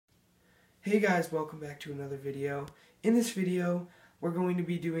Hey guys, welcome back to another video. In this video, we're going to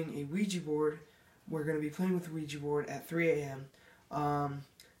be doing a Ouija board. We're going to be playing with the Ouija board at 3 a.m.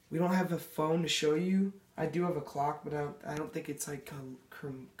 We don't have a phone to show you. I do have a clock, but I don't think it's like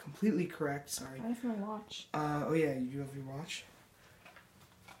completely correct. Sorry. I have my watch. Oh yeah, you do have your watch.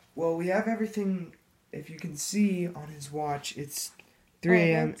 Well, we have everything. If you can see on his watch, it's 3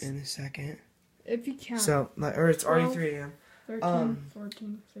 a.m. in a second. If you count. So, or it's already 3 a.m. 13,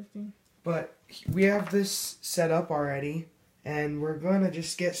 14, 15. But we have this set up already, and we're going to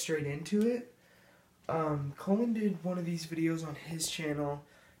just get straight into it. Colin did one of these videos on his channel,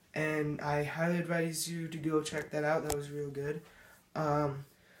 and I highly advise you to go check that out. That was real good.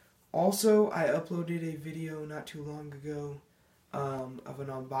 Also, I uploaded a video not too long ago of an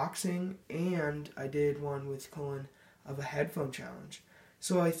unboxing, and I did one with Colin of a headphone challenge.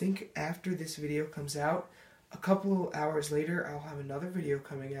 So I think after this video comes out, a couple hours later, I'll have another video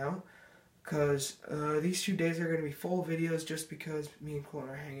coming out. Because these 2 days are going to be full videos just because me and Colin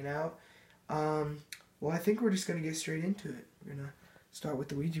are hanging out. Well, I think we're just going to get straight into it. We're going to start with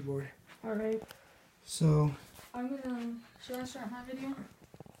the Ouija board. Alright. So. Should I start my video?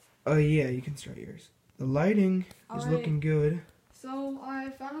 Yeah, you can start yours. The lighting is looking good. So, I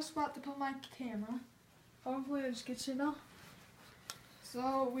found a spot to put my camera. Hopefully this gets it up.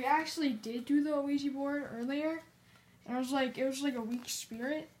 So, we actually did do the Ouija board earlier. And it was like a weak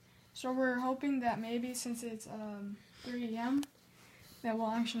spirit. So we're hoping that maybe since it's 3 a.m. that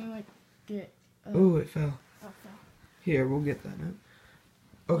we'll actually get. Oh, it fell. Oh, it fell. Here, we'll get that up.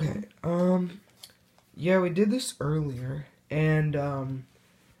 Okay. Yeah, we did this earlier, and and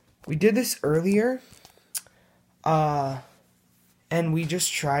we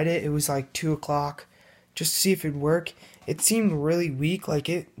just tried it. It was like 2 o'clock, just to see if it'd work. It seemed really weak, like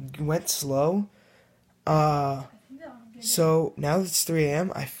it went slow. So now that it's 3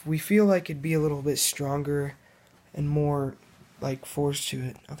 a.m., we feel like it'd be a little bit stronger and more like force to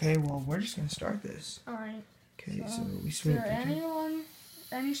it. Okay, well, we're just gonna start this. Alright. Okay, so we is there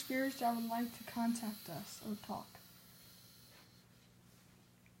any spirits that would like to contact us or talk?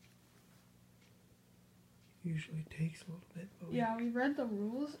 Usually takes a little bit. But yeah, we read the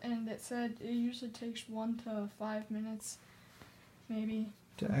rules and it said it usually takes 1 to 5 minutes, maybe.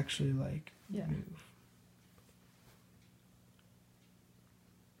 To actually move.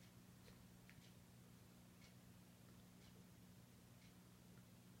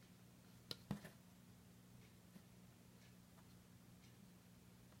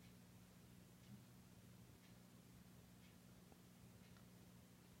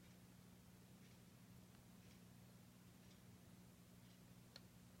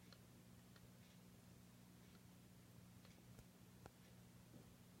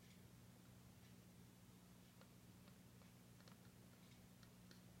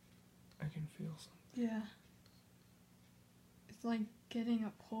 I can feel something. Yeah. It's like getting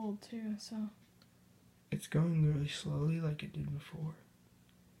a pull too, so. It's going really slowly like it did before.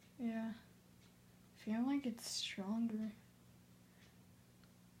 Yeah. I feel like it's stronger.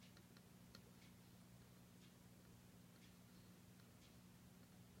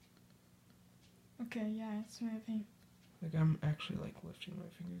 Okay, yeah, it's moving. Like I'm actually lifting my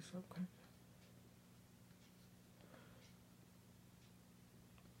fingers up kind of.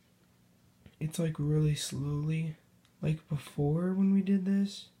 It's really slowly, like before when we did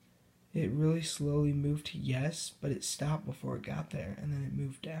this, it really slowly moved to yes, but it stopped before it got there, and then it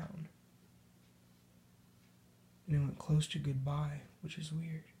moved down. And it went close to goodbye, which is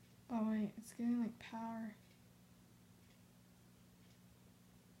weird. Oh wait, it's getting power.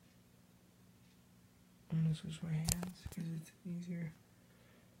 I'm gonna switch my hands because it's easier.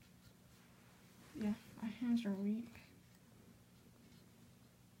 Yeah, my hands are weak.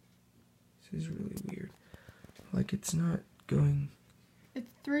 This is really weird. It's not going. It's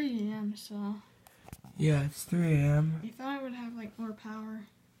 3 a.m. so. Yeah, it's 3 a.m. You thought it would have more power.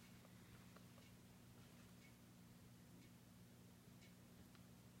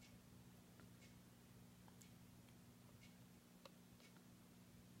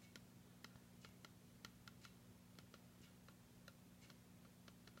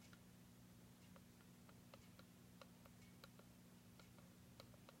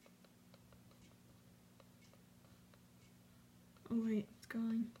 Oh wait, it's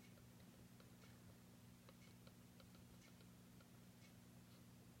going.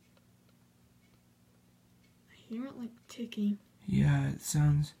 I hear it ticking. Yeah, it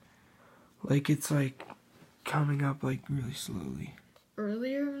sounds like it's coming up really slowly.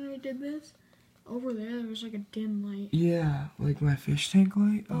 Earlier when we did this, over there was a dim light. Yeah, my fish tank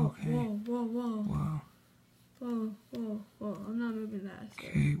light? Oh, okay. Whoa. Wow. Whoa. I'm not moving that. So.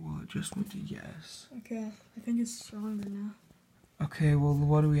 Okay, well, it just went to yes. Okay, I think it's stronger now. Okay, well,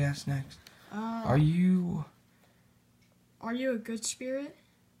 what do we ask next? Are you a good spirit?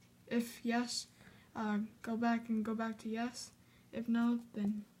 If yes, go back to yes. If no,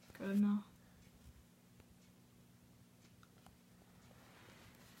 then go to no.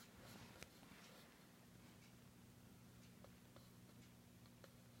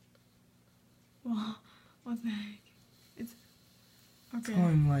 Well, what the heck? It's okay. It's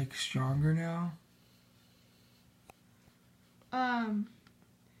going like stronger now?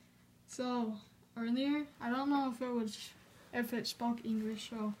 So earlier, I don't know if it spoke English,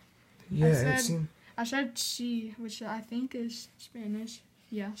 so Yeah, I said sí, which I think is Spanish.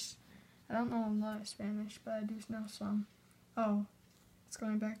 Yes. I don't know a lot of Spanish, but I do know some. Oh, it's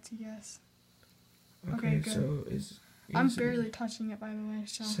going back to yes. Okay, good. So I'm barely touching it, by the way,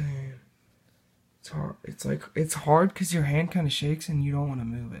 so. Same. It's hard. It's hard because your hand kind of shakes and you don't want to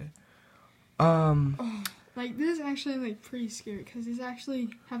move it. Like, this is actually, like, pretty scary because he's actually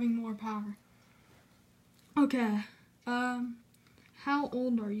having more power. Okay. How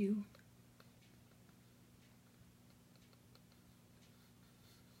old are you?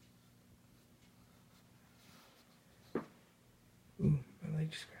 Ooh, my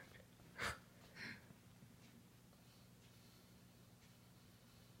leg just cracked.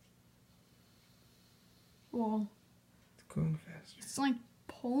 Well, It's going faster. it's like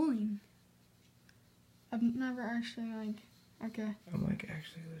pulling. I've never actually, like, okay. I'm like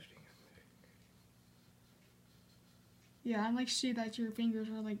actually lifting up. Yeah, I like see that your fingers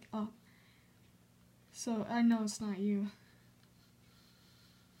are like up. So I know it's not you.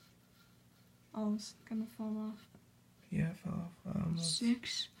 Oh, it's gonna fall off. Yeah, it fell off.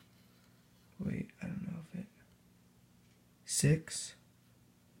 6. Wait, I don't know if it. 6.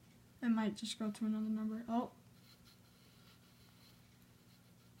 It might just go to another number. Oh.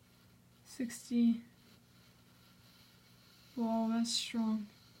 60. Whoa, that's strong.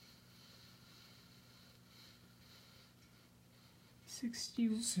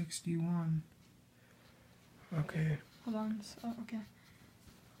 61. Okay. Hold on. Oh, okay.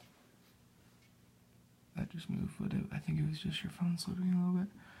 That just moved, but I think it was just your phone slipping a little bit.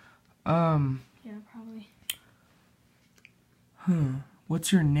 Yeah, probably.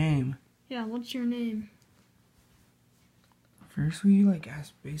 What's your name? Yeah, what's your name? First we like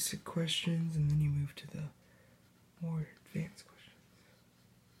ask basic questions and then you move to the more advanced questions.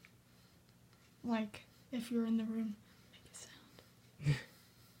 Like, if you're in the room, make a sound.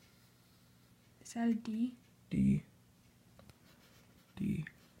 Is that a D? D.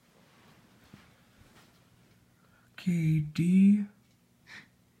 Okay, D.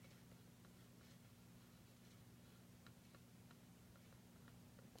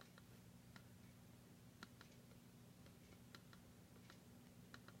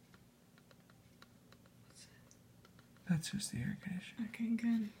 That's just the air conditioner. Okay,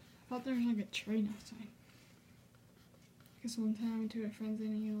 good. I thought there was like a train outside. Because one time I went to a friend's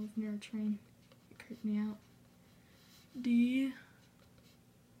and he lived near a train. It creeped me out. D.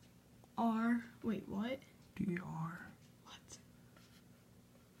 R. Wait, what? DR. What?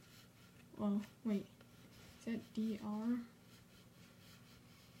 Well, wait. Is that DR?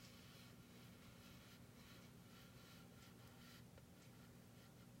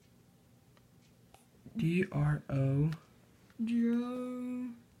 DRO.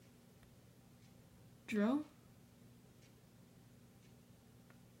 Dro?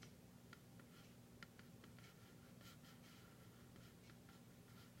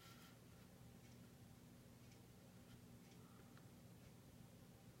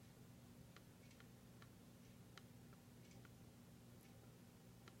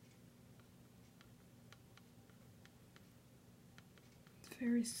 It's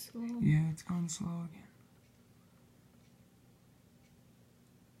very slow. Yeah, it's gone slow again.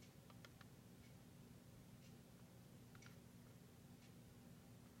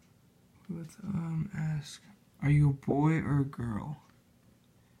 Let's ask, are you a boy or a girl?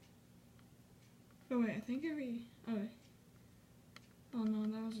 Oh wait, I think it'd be. Oh wait. Oh no,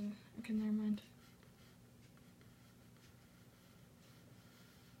 that was a. Okay, never mind.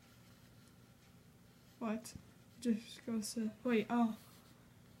 What? Just goes to. Wait, oh.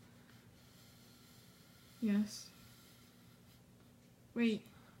 Yes. Wait.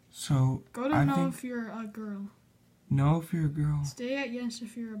 So Go to no if you're a girl. No if you're a girl. Stay at yes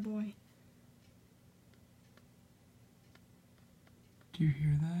if you're a boy. Do you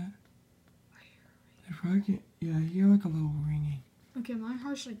hear that? I probably can't. Yeah, I hear like a little ringing. Okay, my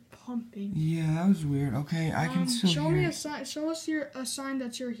heart's like pumping. Yeah, that was weird. Okay, I can still show hear me it. a sign. Show us a sign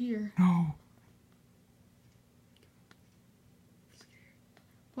that you're here. No.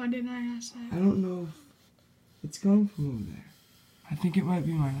 Why didn't I ask I that? don't know. It's going from over there. I think it might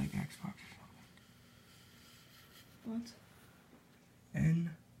be my like Xbox or something. What? And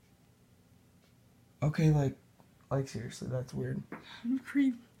okay, like seriously, that's weird. I'm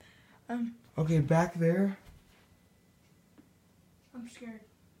creep. Okay, back there. I'm scared.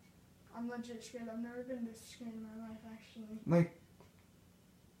 I'm legit scared. I've never been this scared in my life, actually. Like,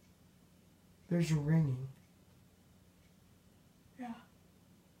 there's ringing. Yeah.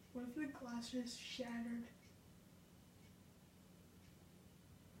 What if the glass is shattered?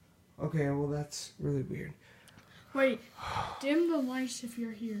 Okay, well that's really weird. Wait, dim the lights if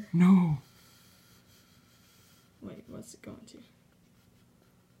you're here. No. Wait, what's it going to?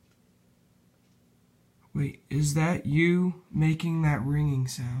 Wait, is that you making that ringing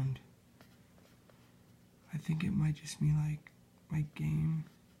sound? I think it might just be like my game.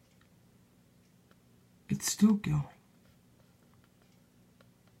 It's still going.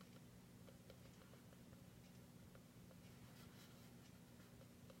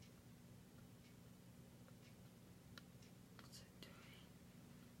 What's it doing?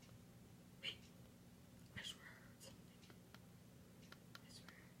 Wait, I swear I heard something. I swear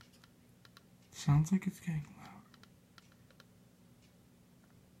I heard something. Sounds like it's getting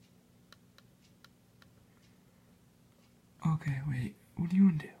loud. Okay, wait. What do you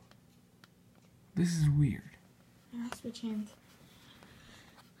want to do? This is weird. Yeah, switch hands.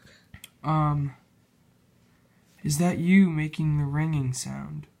 Is that you making the ringing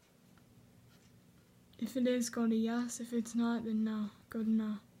sound? If it is, go to yes. If it's not, then no. Go to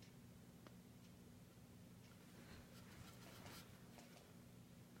no.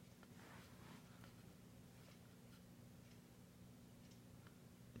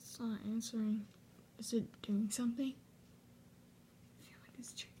 It's not answering. Is it doing something? I feel like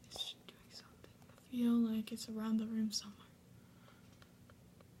it's doing something. I feel like it's around the room somewhere.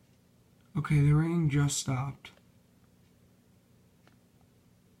 Okay, the ringing just stopped.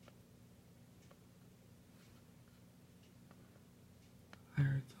 I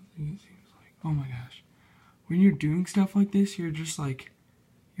heard something, it seems like. Oh my gosh. When you're doing stuff like this, you're just like,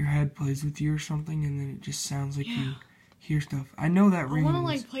 your head plays with you or something, and then it just sounds like you hear stuff. I know that I ringing want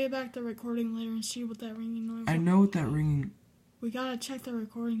to is- like play back the recording later and see what that ringing noise I was. know what that ringing... We gotta check the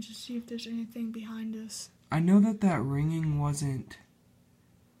recordings to see if there's anything behind us. I know that ringing wasn't,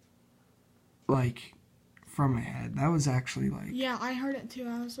 like, from a head. That was actually like... Yeah, I heard it too.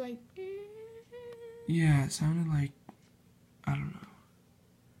 I was like... Yeah, it sounded like... I don't know.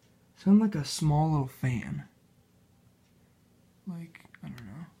 It sounded like a small little fan. Like, I don't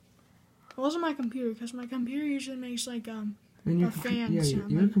know. It wasn't my computer, because my computer usually makes like And your a fan yeah,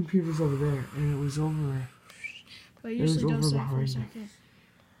 sound. your Like, computer's over there, and it was over... but it was usually does over that for a behind me. second.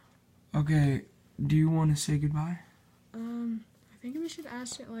 Okay, do you want to say goodbye? I think we should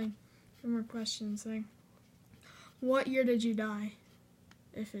ask it like some more questions. Like, what year did you die?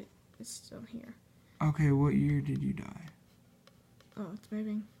 If it is still here. Okay, what year did you die? Oh, it's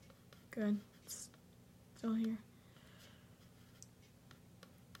moving. Good. It's still here.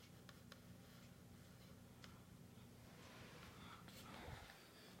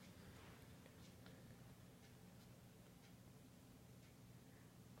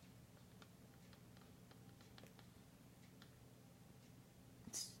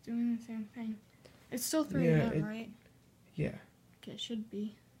 It's doing the same thing. It's still 3 Yeah, a.m., right? Yeah. Okay, it should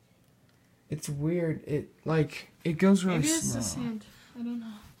be. It's weird. It goes really Maybe it's slow. the sand. I don't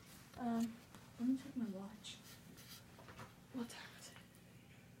know. Let me check my watch. What time is it?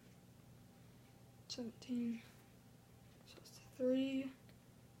 17. So it's 3.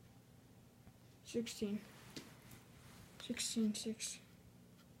 16. 16, 6.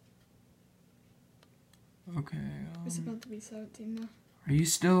 Okay. It's about to be 17 now. Are you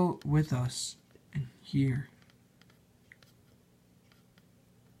still with us in here?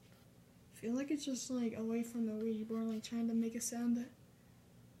 I feel like it's just like away from the Ouija board, like trying to make a sound that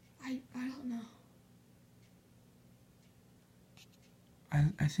I don't know.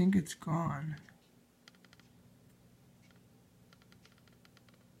 I think it's gone.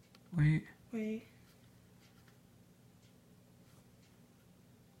 Wait. Wait.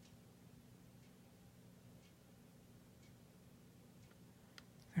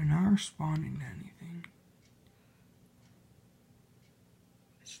 They're not responding to anything.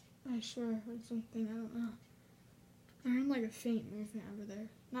 I swear I heard something. I don't know. I heard like a faint movement over there.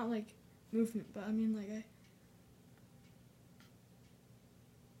 Not like movement, but I mean like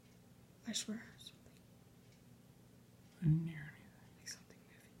I swear I heard something. I didn't hear anything. Like something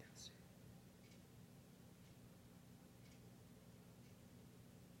moving downstairs.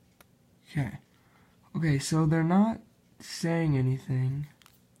 Okay. Okay, so they're not saying anything.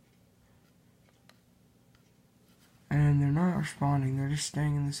 responding. They're just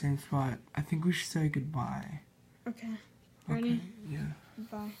staying in the same spot. I think we should say goodbye. Okay. Ready? Okay, yeah.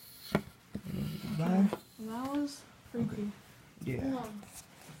 Goodbye. Bye. That was creepy. Yeah. Hold on.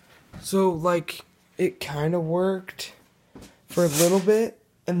 So, like, it kind of worked for a little bit,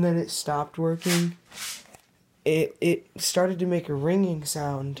 and then it stopped working. It started to make a ringing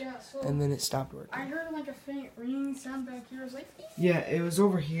sound, Yeah, so and then it stopped working. I heard like a faint ringing sound back here. I was like, Yeah, it was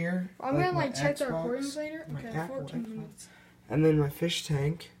over here. I'm gonna my check the Xbox, recordings later. my Okay, Apple 14 Xbox, minutes. and then my fish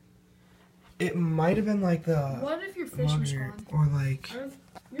tank. It might have been like the What if your fish was monitor, gone? or like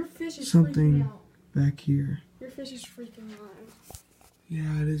Your fish is something freaking out. back here. Your fish is freaking out.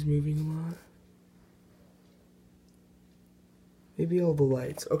 Yeah, it is moving a lot. Maybe all the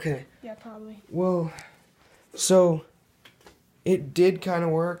lights. Okay. Yeah, probably. Well, so it did kind of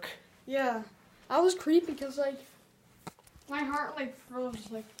work. Yeah, I was creepy because like my heart like froze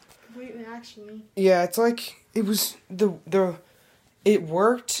like completely. Actually. Yeah, it's like it was it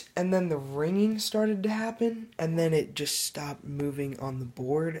worked, and then the ringing started to happen, and then it just stopped moving on the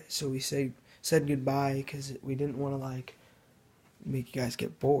board. So we said goodbye because we didn't want to like make you guys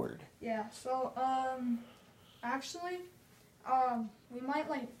get bored. Yeah. So actually, we might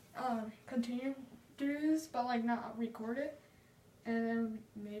like continue to do this, but like not record it, and then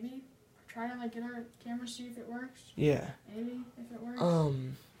maybe try to like get our camera, see if it works. Yeah. Maybe if it works.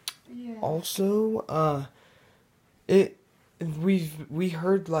 Yeah. Also, we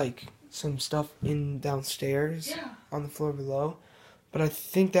heard like some stuff in downstairs Yeah. on the floor below, but I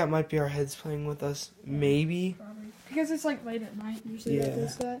think that might be our heads playing with us. Maybe. Probably. Because it's like late at night usually. Yeah. That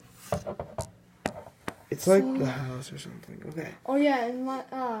does that. It's like So- the house or something. Okay. Oh yeah, and my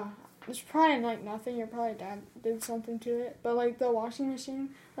it's probably like nothing. Your probably dad did something to it, but like the washing machine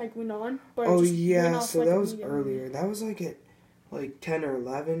like went on. But it Oh just went yeah, off, so like, that was immediately. earlier. That was like at like 10 or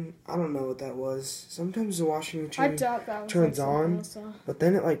 11. I don't know what that was. Sometimes the washing I machine doubt that was turns like, something on. else, though. but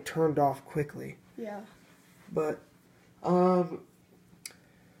then it like turned off quickly. Yeah. But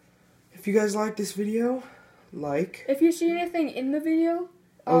if you guys like this video, like. If you see anything in the video,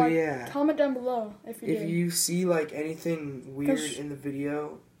 Oh yeah. comment down below if you If did. you see like anything weird 'Cause- in the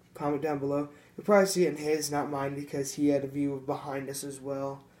video, comment down below. You'll probably see it in his, not mine, because he had a view of behind us as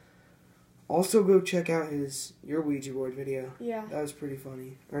well. Also, go check out your Ouija board video. Yeah. That was pretty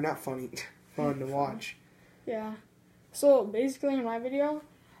funny, or not funny, fun to watch. Yeah. So basically, in my video,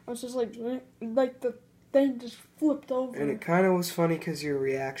 I was just like doing like the thing just flipped over. And it kind of was funny because your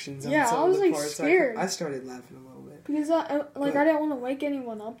reactions on Yeah, some I of was, the like, parts. scared. I started laughing a little bit. Because I But- didn't want to wake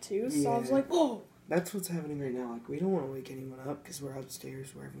anyone up too, so I was Yeah. like, whoa. That's what's happening right now. Like, we don't want to wake anyone up because we're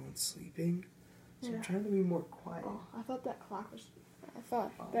upstairs where everyone's sleeping. So Yeah. I'm trying to be more quiet. Oh, I thought that clock was. I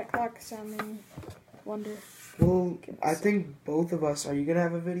thought that clock sounded made me wonder. Well, Okay, I so- think both of us, are you going to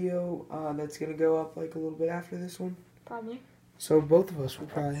have a video that's going to go up like a little bit after this one? Probably. So both of us will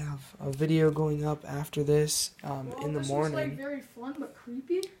probably have a video going up after this in the this morning. was like very fun but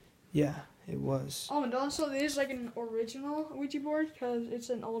creepy. Yeah, it was. Oh, and also there's like an original Ouija board because it's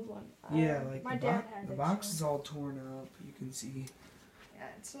an old one. Yeah, like my the, dad had the it, box so- is all torn up. You can see. Yeah,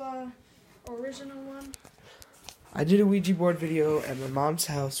 it's original one. I did a Ouija board video at my mom's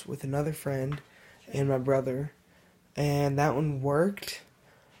house with another friend and my brother, and that one worked.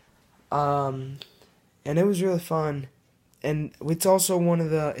 And it was really fun. And it's also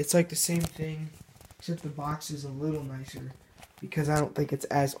it's like the same thing, except the box is a little nicer because I don't think it's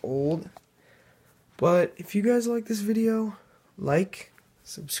as old. But if you guys like this video, like,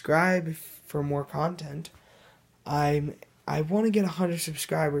 subscribe for more content. I want to get 100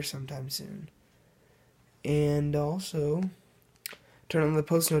 subscribers sometime soon. And also, turn on the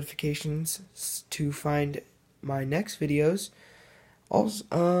post notifications to find my next videos. Also,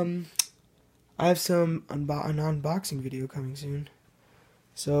 I have an unboxing video coming soon.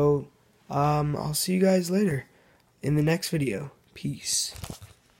 So, I'll see you guys later in the next video. Peace.